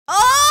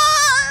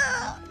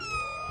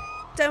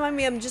Don't mind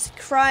me, I'm just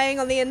crying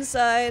on the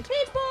inside.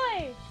 Peach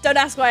boy! Don't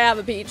ask why I have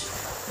a peach.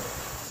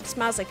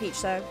 Smells like peach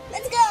though.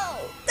 Let's go!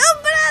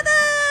 Don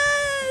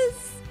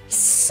Brothers!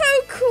 So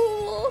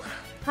cool!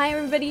 Hi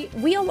everybody,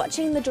 we are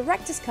watching the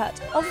director's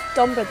cut of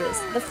Don Brothers,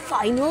 the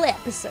final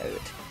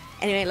episode.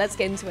 Anyway, let's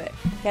get into it.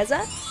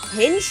 Kezza,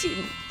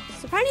 Henshin.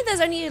 So apparently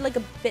there's only like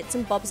bits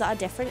and bobs that are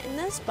different in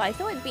this, but I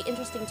thought it'd be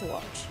interesting to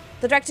watch.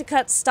 The director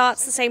cut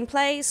starts the same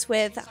place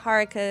with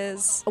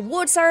Haruka's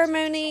award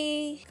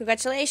ceremony.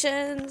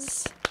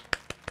 Congratulations.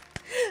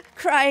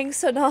 Crying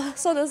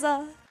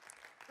Sonoza.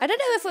 I don't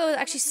know if we'll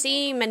actually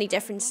see many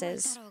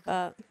differences,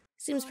 but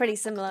seems pretty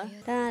similar.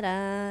 Da,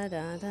 da,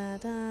 da, da,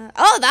 da.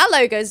 Oh, that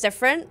logo's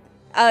different.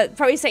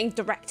 Probably saying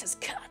director's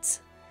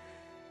cut.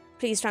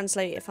 Please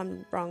translate if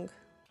I'm wrong.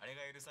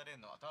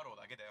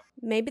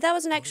 Maybe that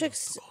was an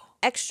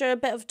extra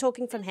bit of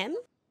talking from him?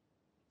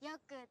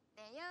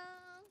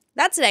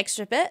 That's an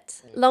extra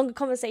bit. Longer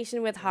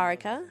conversation with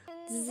Haruka.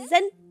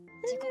 Zen.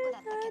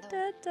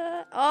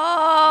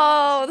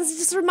 Oh, this is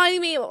just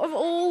reminding me of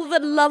all the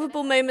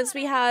lovable moments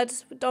we had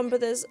with Don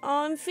Brothers.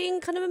 Oh, I'm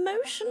feeling kind of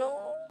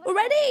emotional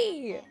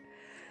already.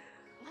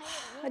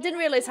 I didn't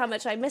realize how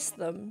much I missed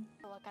them.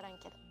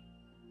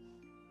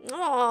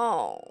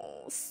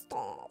 Oh,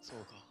 stop.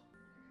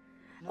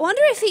 I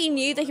wonder if he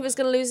knew that he was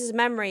going to lose his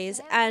memories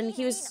and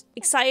he was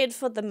excited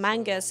for the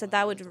manga so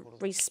that would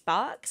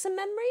re-spark some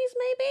memories,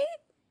 maybe?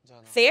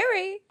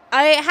 Theory.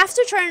 I have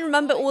to try and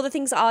remember all the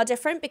things that are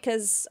different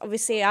because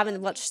obviously I haven't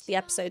watched the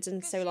episodes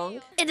in so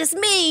long. It is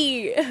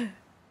me!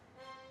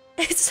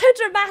 It's so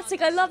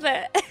dramatic, I love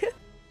it.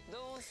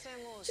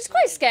 She's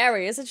quite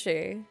scary, isn't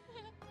she?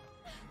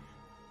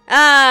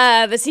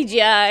 Ah, the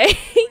CGI.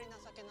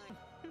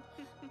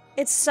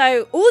 It's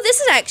so... Oh,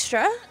 this is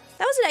extra.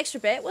 That was an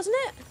extra bit, wasn't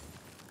it?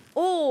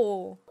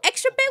 Oh,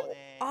 extra bit.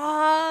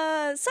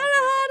 Ah,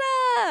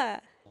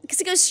 Sarahana. Because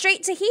it goes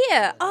straight to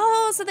here.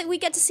 Oh, so that we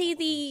get to see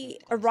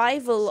the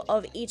arrival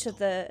of each of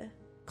the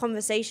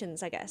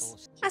conversations, I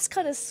guess. That's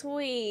kind of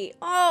sweet.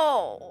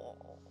 Oh,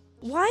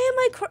 why am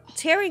I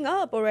tearing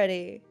up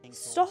already?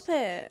 Stop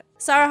it.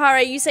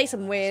 Sarahara, you say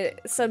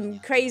some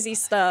crazy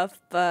stuff,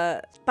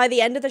 but by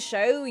the end of the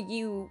show,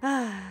 you're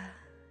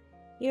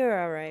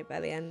all right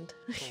by the end.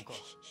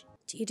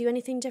 Do you do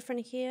anything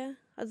different here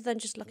other than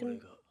just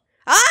looking?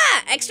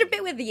 Ah, extra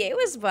bit with you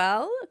as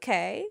well.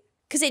 Okay.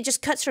 Because it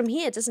just cuts from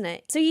here, doesn't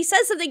it? So he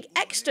says something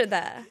extra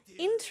there.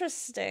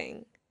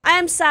 Interesting. I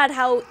am sad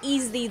how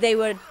easily they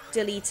were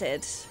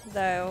deleted,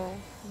 though.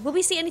 Will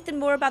we see anything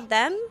more about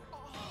them?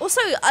 Also,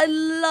 I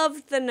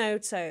loved the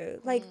Noto.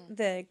 Like,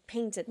 the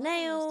painted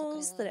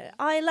nails, the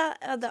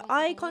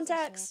eye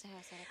contacts.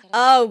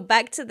 Oh,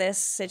 back to this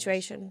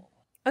situation.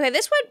 Okay,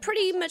 this went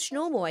pretty much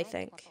normal, I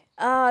think.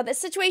 This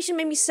situation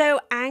made me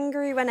so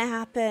angry when it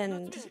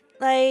happened.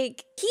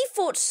 Like, he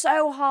fought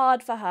so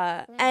hard for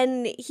her,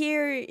 and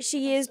here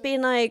she is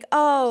being like,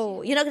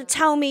 oh, you're not gonna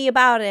tell me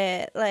about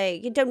it.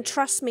 Like, you don't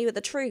trust me with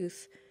the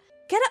truth.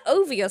 Get it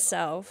over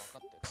yourself.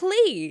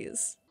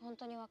 Please.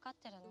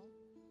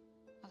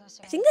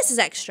 I think this is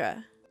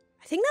extra.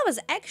 I think that was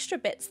extra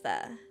bits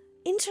there.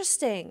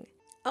 Interesting.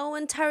 Oh,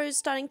 and Taro's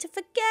starting to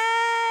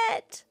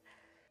forget.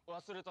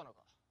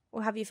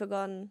 Or have you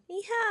forgotten?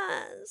 He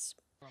has.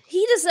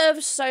 He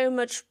deserves so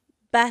much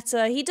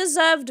better. He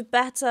deserved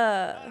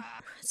better.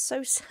 It's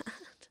so sad.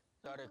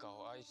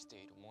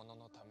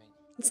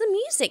 Is the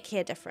music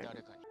here different?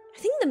 I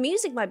think the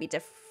music might be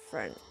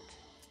different.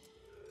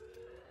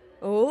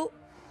 Oh.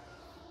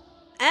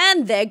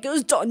 And there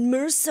goes Don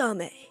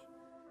Murasame.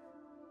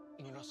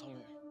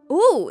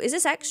 Oh, is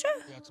this extra?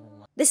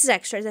 This is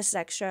extra, this is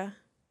extra.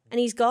 And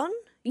he's gone?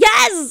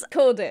 Yes!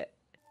 Called it.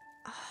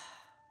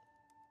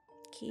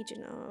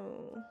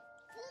 Kijino.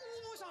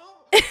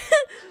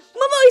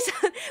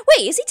 Momo-san!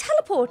 Wait, is he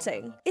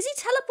teleporting? Is he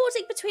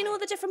teleporting between all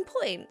the different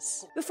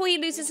points before he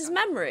loses his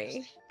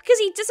memory? Because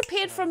he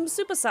disappeared from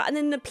Superstar and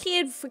then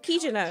appeared for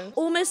Kijino.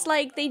 Almost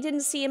like they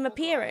didn't see him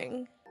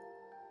appearing.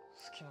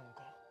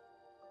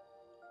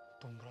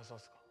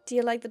 Do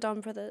you like the Don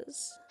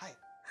Brothers? Hi.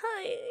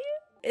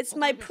 It's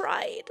my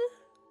pride.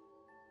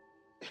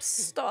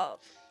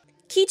 Stop.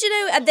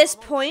 Kijino at this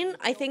point,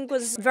 I think,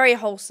 was very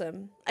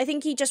wholesome. I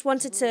think he just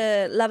wanted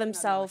to love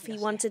himself. He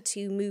wanted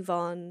to move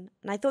on.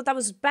 And I thought that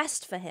was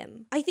best for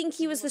him. I think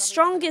he was the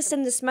strongest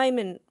in this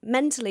moment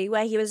mentally,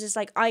 where he was just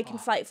like, I can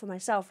fight for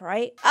myself,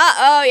 right?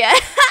 Oh, yeah.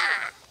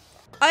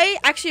 I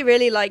actually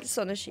really liked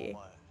Sonoshi.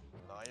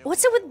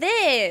 What's up with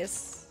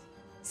this?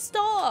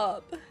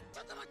 Stop.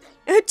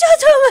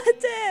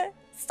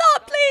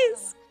 Stop,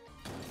 please.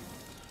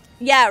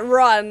 Yeah,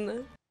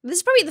 run. This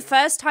is probably the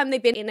first time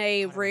they've been in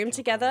a room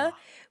together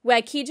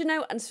where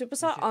Kijino and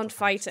Superstar aren't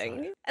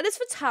fighting. And it's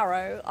for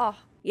Taro. Oh,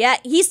 yeah,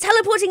 he's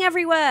teleporting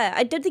everywhere.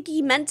 I don't think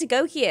he meant to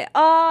go here.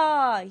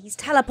 Ah, he's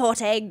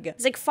teleporting.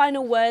 It's like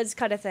final words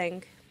kind of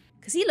thing.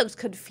 Because he looks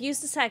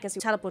confused as heck as he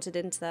teleported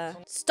into there.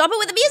 Stop it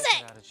with the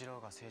music!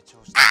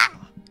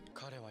 Ah!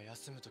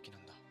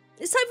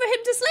 It's time for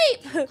him to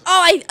sleep.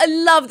 Oh, I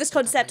love this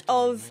concept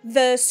of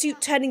the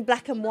suit turning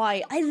black and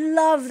white. I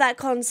love that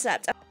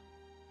concept.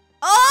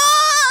 Oh!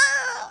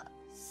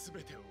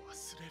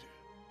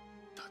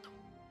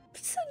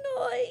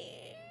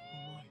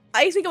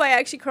 I think I might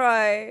actually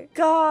cry.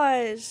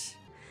 Gosh.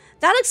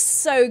 That looks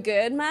so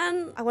good,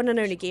 man. I want to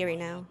know Nigiri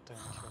now.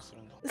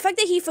 The fact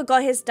that he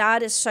forgot his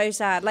dad is so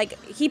sad. Like,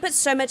 he put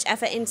so much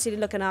effort into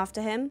looking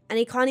after him, and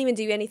he can't even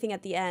do anything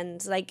at the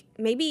end. Like,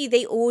 maybe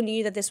they all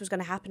knew that this was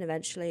going to happen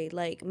eventually,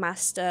 like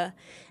Master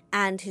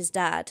and his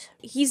dad.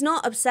 He's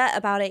not upset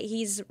about it.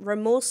 He's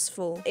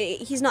remorseful.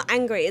 He's not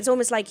angry. It's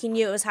almost like he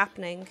knew it was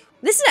happening.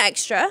 This is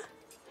extra.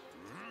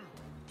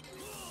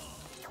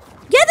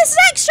 Yeah, this is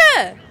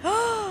extra.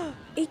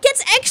 He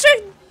gets extra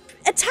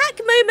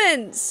attack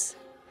moments.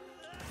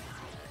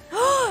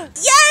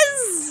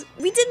 Yes!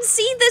 We didn't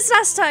see this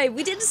last time.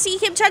 We didn't see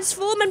him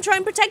transform and try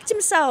and protect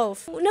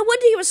himself. No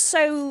wonder he was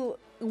so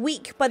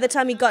weak by the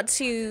time he got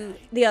to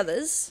the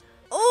others.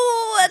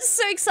 Oh, that's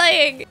so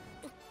exciting.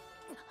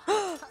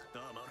 Oh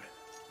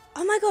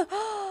my god.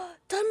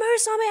 Don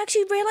Murasame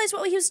actually realized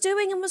what he was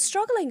doing and was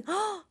struggling.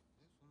 Oh,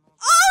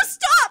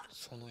 stop!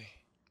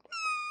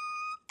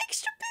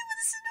 Extra bit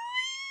with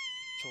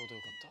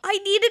Sonoi. I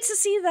needed to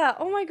see that.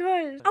 Oh my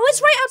god. Oh,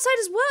 it's right outside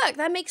his work.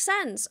 That makes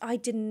sense. I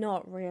did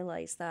not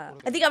realize that.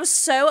 I think I was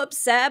so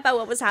upset about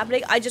what was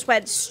happening. I just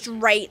went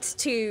straight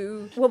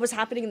to what was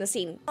happening in the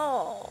scene.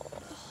 Oh.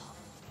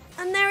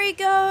 And there he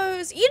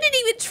goes. You didn't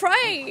even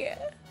try.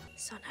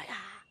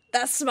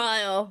 That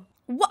smile.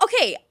 What?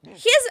 Okay,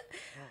 here's...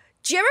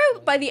 Jiro,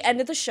 by the end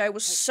of the show,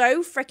 was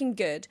so freaking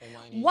good.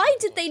 Why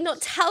did they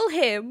not tell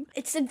him?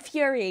 It's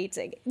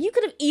infuriating. You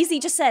could have easily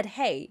just said,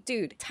 hey,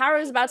 dude,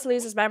 Taro's about to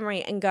lose his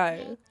memory and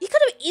go. You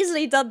could have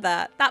easily done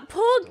that. That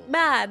poor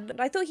man.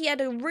 I thought he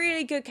had a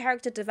really good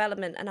character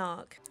development and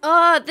arc.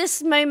 Oh,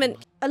 this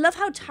moment. I love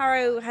how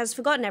Taro has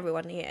forgotten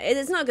everyone here.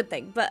 It's not a good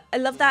thing, but I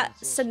love that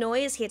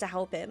Sonoi is here to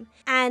help him.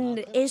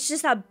 And it's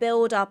just that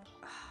build up.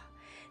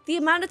 The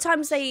amount of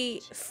times they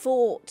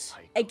fought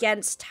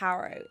against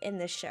Taro in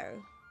this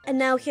show. And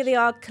now here they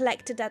are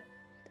collected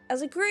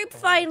as a group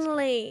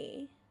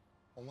finally.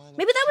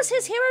 Maybe that was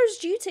his hero's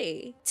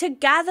duty. To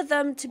gather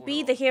them to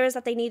be the heroes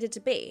that they needed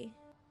to be.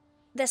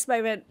 This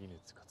moment.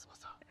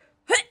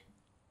 Who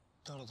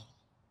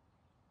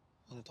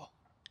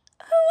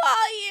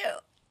are you?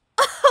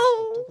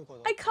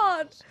 Oh, I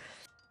can't.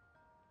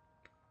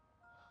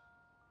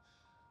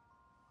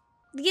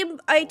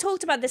 I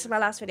talked about this in my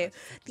last video.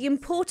 The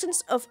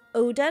importance of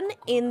Oden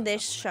in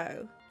this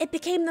show. It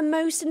became the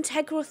most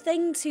integral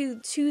thing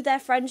to their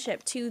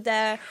friendship, to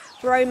their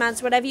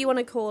romance, whatever you want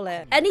to call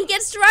it. And he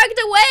gets dragged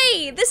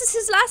away. This is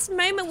his last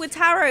moment with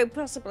Taro,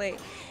 possibly.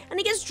 And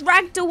he gets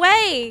dragged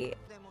away.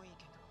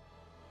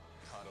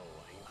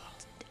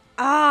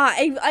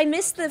 I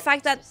missed the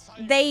fact that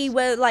they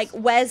were like,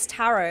 where's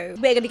Taro?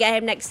 We're gonna get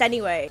him next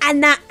anyway.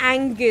 And that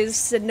angers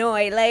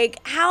Sonoi. Like,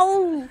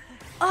 how?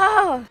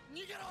 Oh,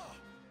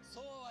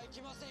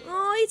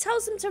 he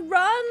tells him to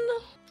run.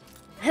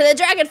 The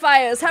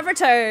Dragonfires have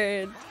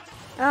returned.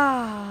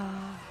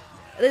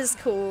 This is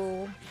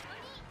cool.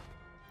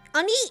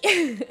 Ani!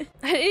 I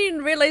didn't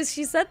even realize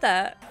she said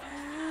that.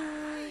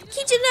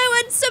 Kichino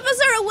and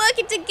Tsubasa are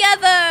working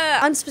together!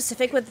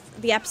 Unspecific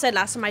with the episode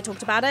last time I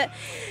talked about it.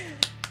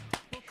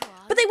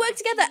 But they work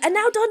together, and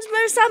now Don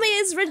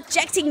Murasame is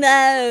rejecting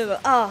them.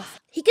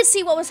 He could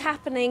see what was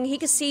happening. He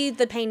could see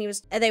the pain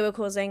they were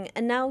causing,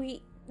 and now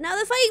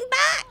they're fighting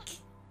back.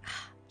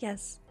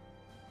 Yes.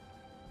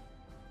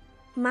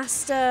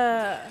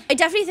 Master... I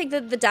definitely think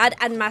that the dad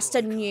and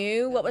Master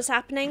knew what was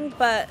happening,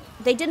 but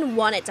they didn't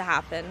want it to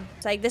happen.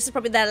 It's like, this is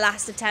probably their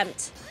last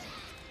attempt.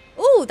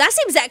 Ooh, that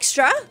seems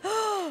extra.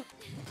 Come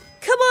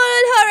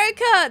on,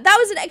 Haruka. That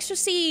was an extra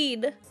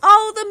scene.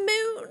 Oh, the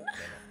moon.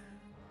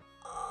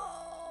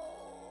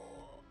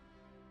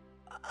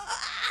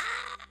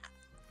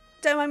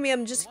 Don't mind me,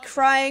 I'm just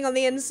crying on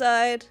the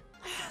inside.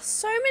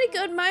 So many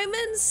good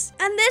moments.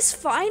 And this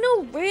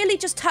final really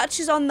just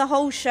touches on the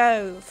whole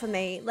show for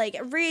me. Like,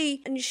 it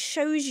really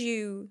shows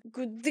you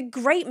the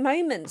great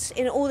moments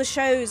in all the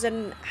shows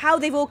and how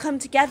they've all come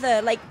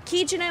together. Like,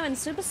 Kijino and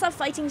Tsubasa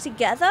fighting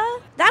together.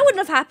 That wouldn't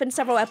have happened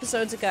several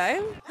episodes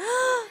ago.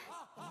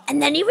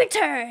 And then he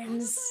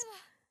returns.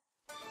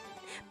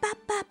 I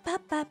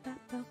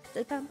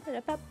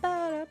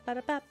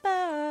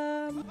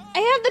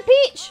have the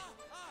peach.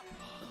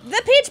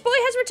 The peach boy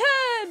has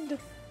returned.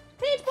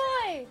 Peach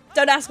boy!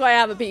 Don't ask why I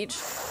have a peach.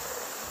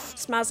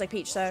 Smells like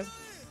peach though.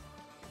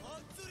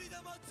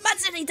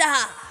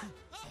 Matsurida!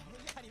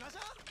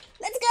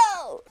 Let's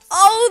go!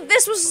 Oh,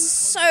 this was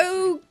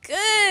so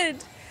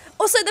good!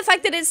 Also, the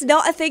fact that it's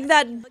not a thing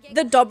that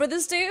the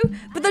DONBROTHERS do,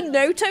 but the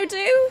Noto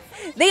do.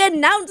 They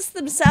announce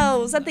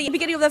themselves at the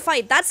beginning of the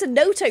fight. That's a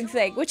Noto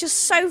thing, which is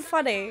so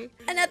funny.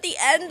 And at the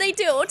end, they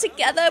do it all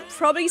together,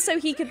 probably so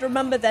he could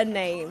remember their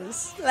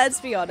names.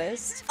 Let's be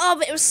honest. Oh,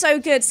 but it was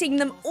so good seeing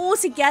them all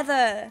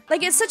together.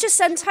 Like, it's such a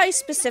Sentai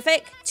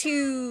specific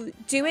to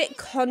do it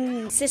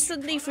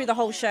consistently through the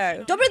whole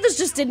show. DONBROTHERS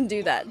just didn't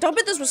do that.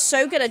 DONBROTHERS was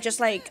so good at just,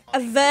 like,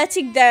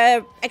 averting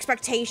their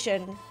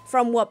expectation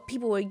from what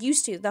people were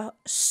used to,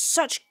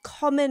 such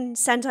common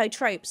Sentai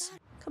tropes.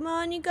 Come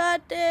on, you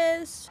got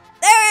this.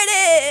 There it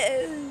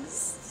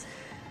is.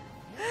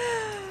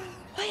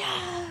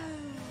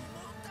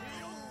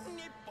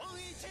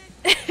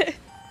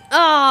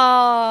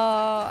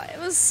 Oh, it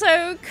was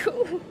so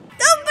cool. Dawn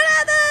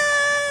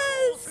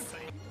Brothers!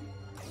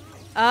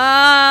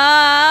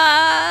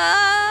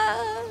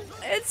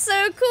 It's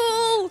so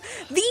cool.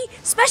 The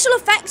special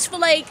effects for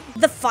like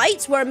the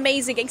fights were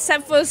amazing,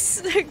 except for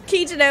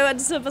Kijino and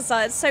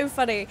Tsubasa. It's so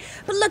funny.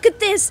 But look at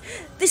this.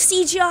 The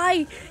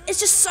CGI is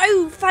just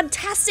so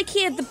fantastic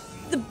here.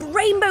 The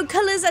rainbow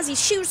colors as he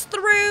shoots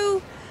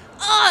through.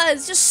 Oh,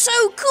 it's just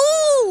so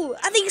cool.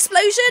 And the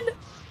explosion.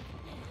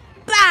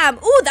 Bam.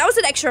 Oh, that was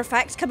an extra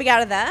effect coming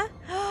out of there.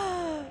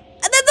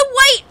 And then the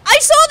white. I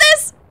saw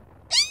this.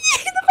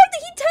 The fact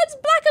that he turns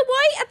black and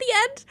white at the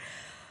end.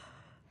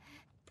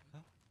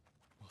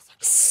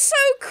 So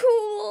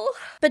cool.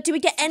 But do we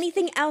get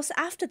anything else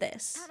after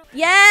this?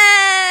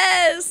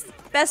 Yes!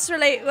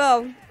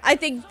 Well, I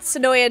think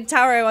Sonoya and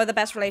Taro are the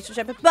best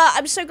relationship. But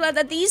I'm so glad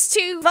that these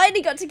two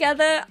finally got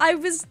together. I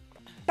was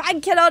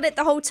banking on it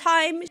the whole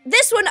time.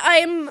 This one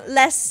I'm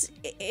less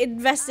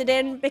invested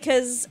in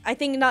because I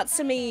think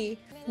Natsumi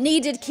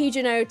needed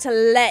Kijino to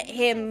let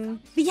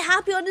him be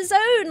happy on his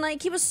own.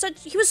 Like he was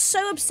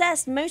so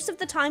obsessed. Most of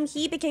the time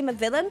he became a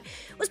villain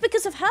was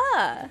because of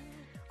her.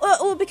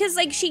 Or because,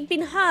 like, she'd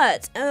been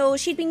hurt, or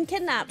she'd been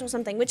kidnapped or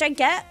something, which I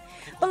get.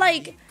 But,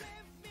 like,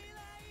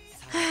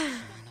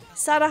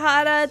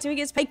 Sarahara doing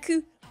his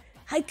haiku.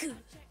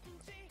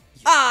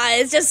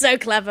 It's just so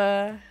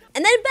clever.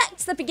 And then back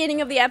to the beginning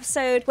of the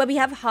episode, where we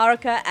have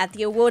Haruka at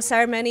the award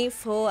ceremony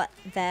for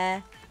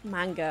their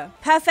manga.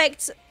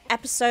 Perfect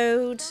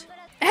episode.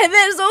 And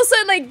there's also,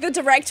 like, the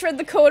director in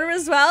the corner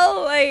as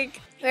well. Like,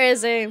 where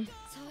is he?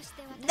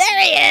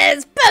 There he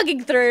is,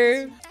 poking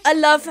through. I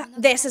love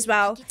this as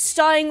well.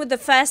 Starting with the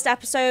first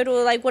episode,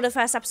 or like one of the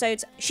first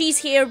episodes, she's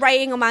here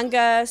writing a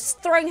manga,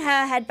 throwing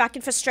her head back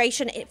in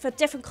frustration for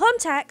different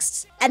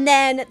contexts. And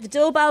then the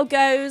doorbell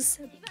goes.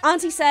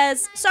 Auntie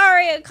says,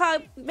 sorry, I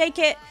can't make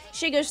it.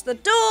 She goes to the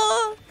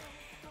door.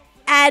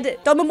 And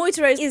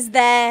Domomoitaro is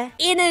there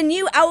in a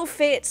new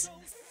outfit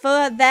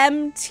for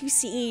them to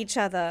see each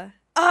other.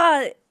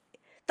 The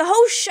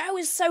whole show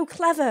is so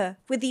clever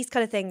with these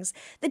kind of things.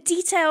 The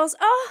details,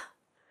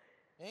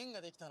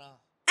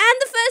 And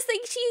the first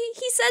thing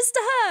he says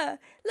to her,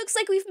 looks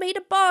like we've made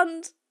a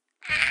bond.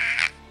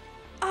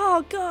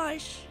 Oh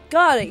gosh.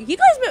 God, you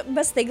guys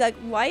must think like,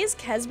 why is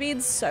Kez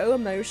being so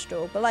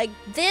emotional? But like,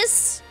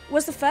 this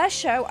was the first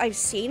show I've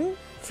seen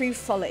through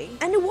fully.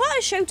 And what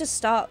a show to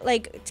start,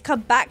 like, to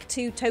come back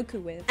to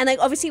Toku with. And like,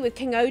 obviously with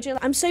King Oja,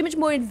 I'm so much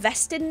more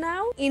invested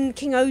now in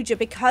King Oja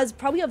because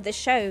probably of this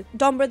show,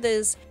 Dawn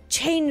Brothers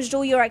changed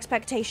all your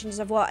expectations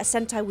of what a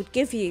Sentai would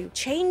give you.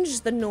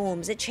 Changed the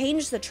norms, it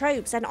changed the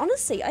tropes, and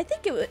honestly, I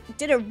think it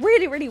did it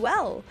really, really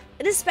well.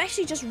 And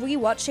especially just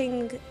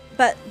rewatching,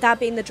 but that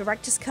being the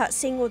director's cut,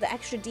 seeing all the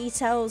extra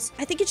details,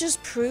 I think it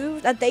just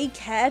proved that they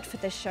cared for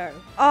this show.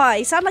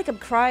 I sound like I'm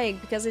crying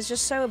because it's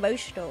just so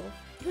emotional.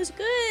 It was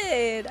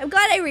good. I'm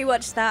glad I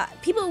rewatched that.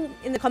 People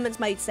in the comments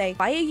might say,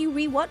 why are you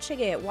rewatching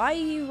it? Why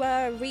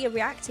are you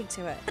reacting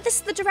to it? But this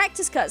is the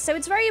director's cut, so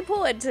it's very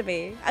important to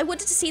me. I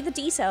wanted to see the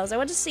details. I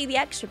wanted to see the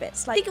extra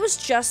bits. Like, I think it was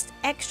just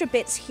extra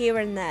bits here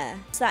and there.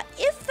 So that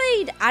if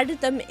they'd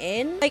added them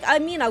in, like, I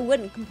mean, I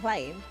wouldn't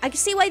complain. I can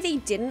see why they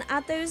didn't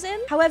add those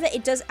in. However,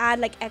 it does add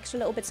like extra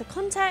little bits of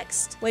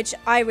context, which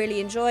I really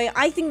enjoy.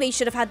 I think they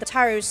should have had the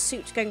Taro's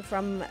suit going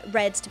from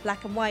red to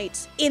black and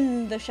white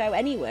in the show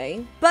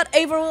anyway. But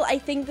overall, I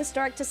think this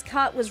director's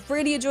cut was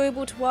really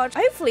enjoyable to watch.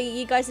 Hopefully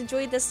you guys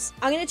enjoyed this.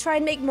 I'm going to try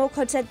and make more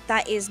content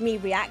that is me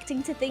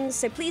reacting to things,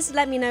 so please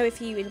let me know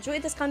if you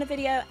enjoyed this kind of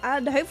video,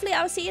 and hopefully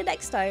I'll see you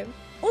next time.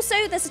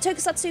 Also, there's a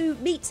Tokusatsu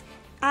meet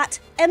at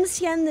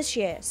MCM this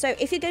year, so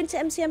if you're going to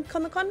MCM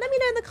Comic Con, let me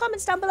know in the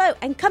comments down below,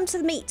 and come to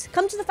the meet,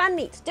 come to the fan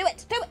meet, do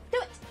it.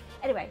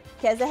 Anyway,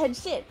 here's the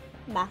Henshin.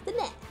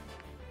 Matinee.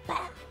 Bam.